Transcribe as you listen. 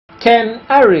Ken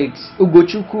Arix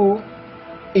Ugochukwu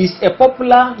is a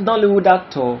popular Nollywood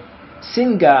actor,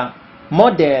 singer,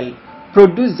 model,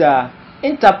 producer,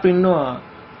 entrepreneur,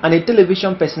 and a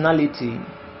television personality.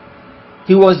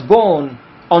 He was born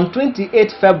on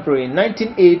 28 February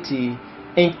 1980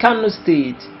 in Kano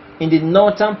State in the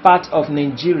northern part of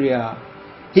Nigeria.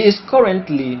 He is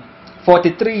currently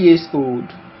 43 years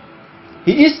old.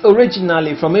 He is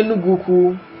originally from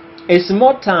Enugu, a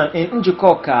small town in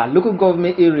Njukoka local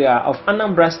government area of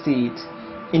Anambra State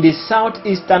in the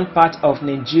southeastern part of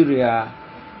Nigeria.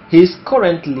 He is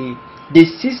currently the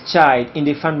sixth child in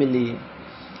the family.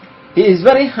 He is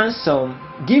very handsome,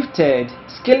 gifted,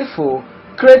 skillful,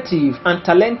 creative, and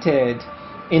talented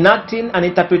in acting and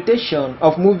interpretation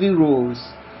of movie roles.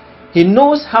 He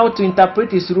knows how to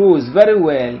interpret his roles very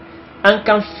well and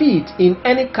can fit in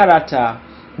any character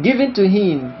given to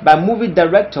him by movie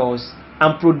directors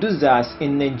and producers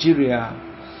in Nigeria.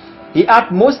 He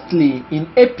acts mostly in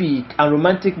epic and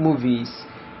romantic movies.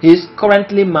 He is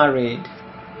currently married.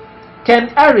 Ken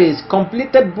Arix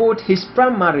completed both his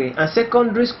primary and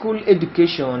secondary school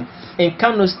education in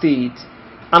Kano State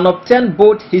and obtained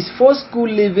both his first school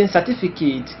leaving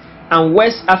certificate and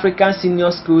West African Senior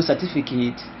School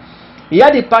certificate. He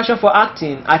had a passion for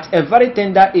acting at a very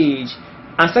tender age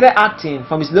and started acting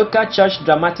from his local church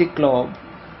dramatic club.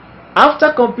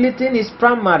 After completing his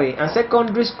primary and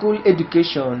secondary school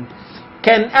education,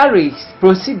 Ken Arix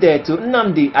proceeded to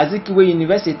Nnamdi Azikiwe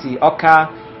University,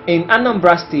 Awka, in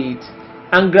Anambra State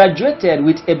and graduated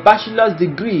with a bachelor's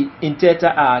degree in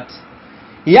theatre art.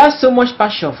 He has so much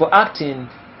passion for acting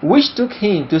which took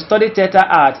him to study theatre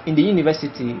art in the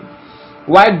university.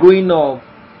 While growing up,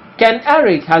 Ken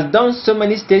Arix has done so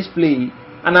many stage plays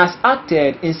and has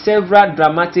acted in several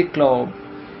dramatic clubs.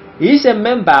 He is a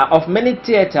member of many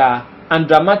theatre and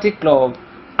dramatic clubs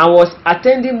and was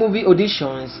attending movie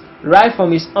auditions right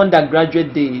from his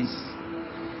undergraduate days.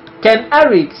 Ken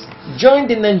Arix joined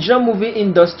the Nigerian movie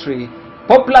industry,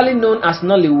 popularly known as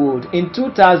Nollywood, in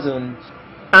 2000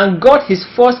 and got his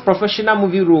first professional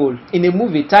movie role in a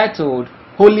movie titled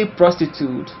Holy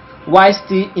Prostitute while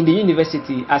still in the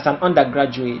university as an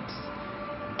undergraduate.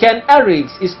 Ken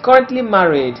Arix is currently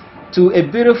married to a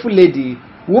beautiful lady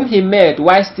whom he met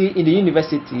while still in the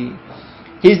university.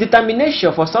 His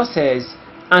determination for success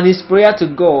and his prayer to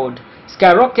God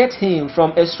skyrocketed him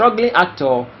from a struggling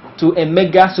actor to a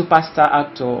mega superstar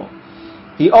actor.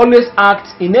 He always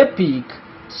acts in epic,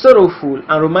 sorrowful,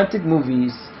 and romantic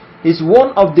movies. He is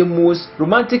one of the most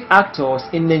romantic actors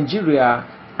in Nigeria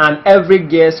and every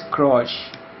girl's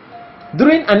crush.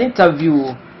 During an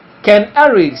interview, Ken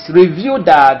Arix revealed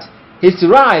that his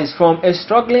rise from a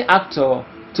struggling actor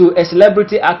to a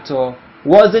celebrity actor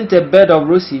wasn't a bed of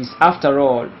roses after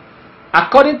all.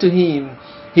 According to him,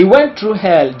 he went through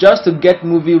hell just to get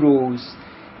movie roles.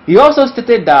 He also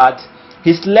stated that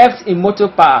he slept in motor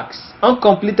parks,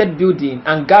 uncompleted building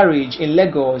and garage in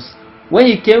Lagos when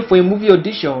he came for a movie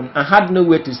audition and had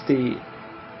nowhere to stay.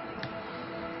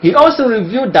 He also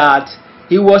revealed that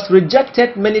he was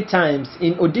rejected many times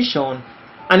in audition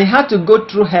and he had to go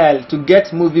through hell to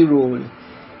get movie role.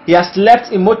 He has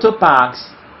slept in motor parks,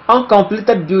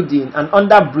 uncompleted building and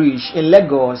under bridge in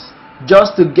Lagos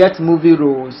just to get movie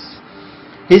roles.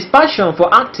 His passion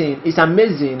for acting is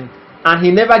amazing and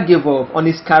he never gave up on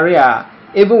his career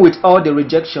even with all the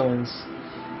rejections.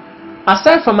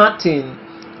 Aside from acting,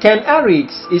 Ken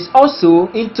Arix is also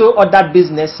into other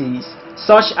businesses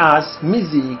such as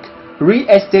music, real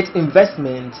estate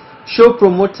investment, show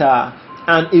promoter,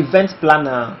 and event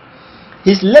planner.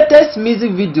 His latest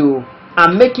music video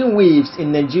are making waves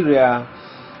in Nigeria.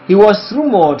 He was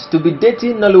rumored to be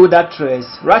dating Nollywood actress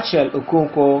Rachel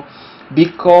Okonkwo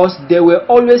because they were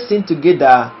always seen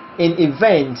together in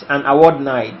events and award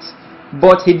nights,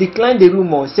 but he declined the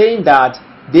rumor, saying that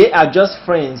they are just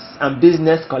friends and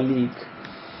business colleagues.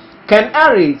 Ken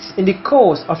Arix, in the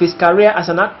course of his career as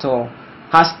an actor,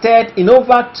 has starred in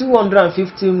over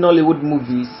 250 Nollywood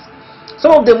movies.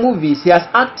 Some of the movies he has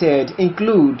acted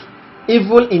include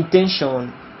Evil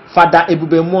Intention, Father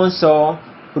Ebube Monso,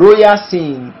 Royal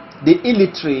Sin, The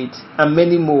Illiterate, and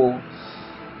many more.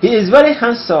 He is very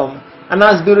handsome and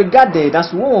has been regarded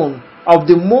as one of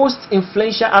the most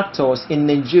influential actors in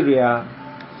Nigeria.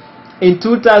 In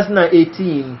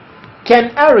 2018, Ken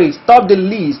Arix topped the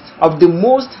list of the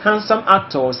most handsome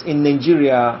actors in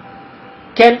Nigeria.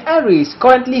 Ken Arix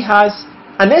currently has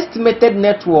an estimated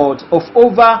net worth of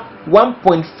over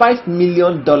 $1.5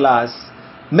 million,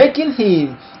 making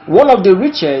him one of the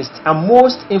richest and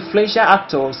most influential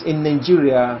actors in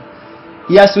Nigeria.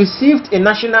 He has received a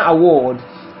national award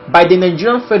by the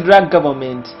Nigerian federal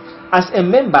government as a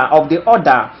member of the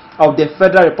Order of the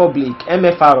Federal Republic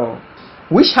 (MFR),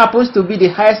 which happens to be the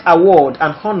highest award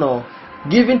and honor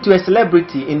given to a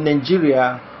celebrity in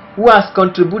Nigeria who has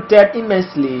contributed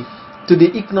immensely to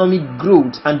the economic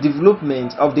growth and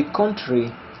development of the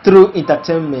country through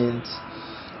entertainment.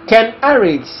 Ken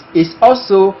Harris is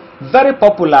also very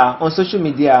popular on social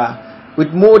media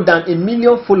with more than 1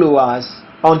 million followers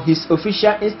on his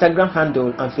official Instagram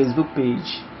handle and Facebook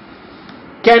page.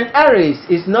 Ken Harris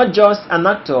is not just an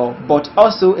actor but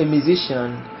also a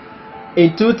musician.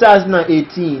 In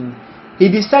 2018, he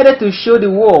decided to show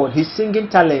the world his singing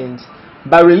talent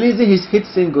by releasing his hit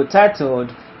single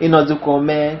titled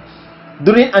Inozukome.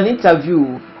 During an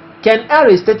interview, Ken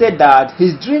Harris stated that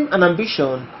his dream and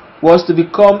ambition was to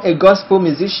become a gospel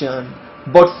musician,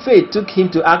 but fate took him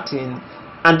to acting,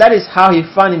 and that is how he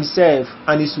found himself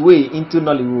and his way into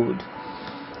Nollywood.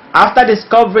 After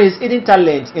discovering his hidden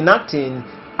talent in acting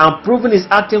and proving his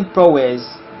acting prowess,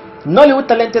 Nollywood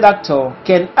talented actor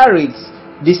Ken Harris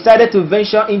decided to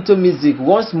venture into music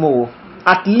once more,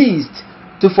 at least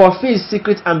to fulfill his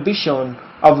secret ambition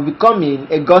of becoming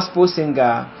a gospel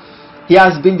singer. He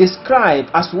has been described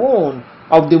as one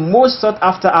of the most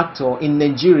sought-after actors in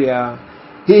Nigeria.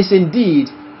 He is indeed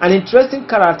an interesting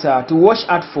character to watch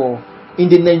out for in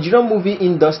the Nigerian movie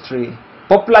industry,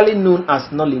 popularly known as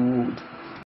Nollywood.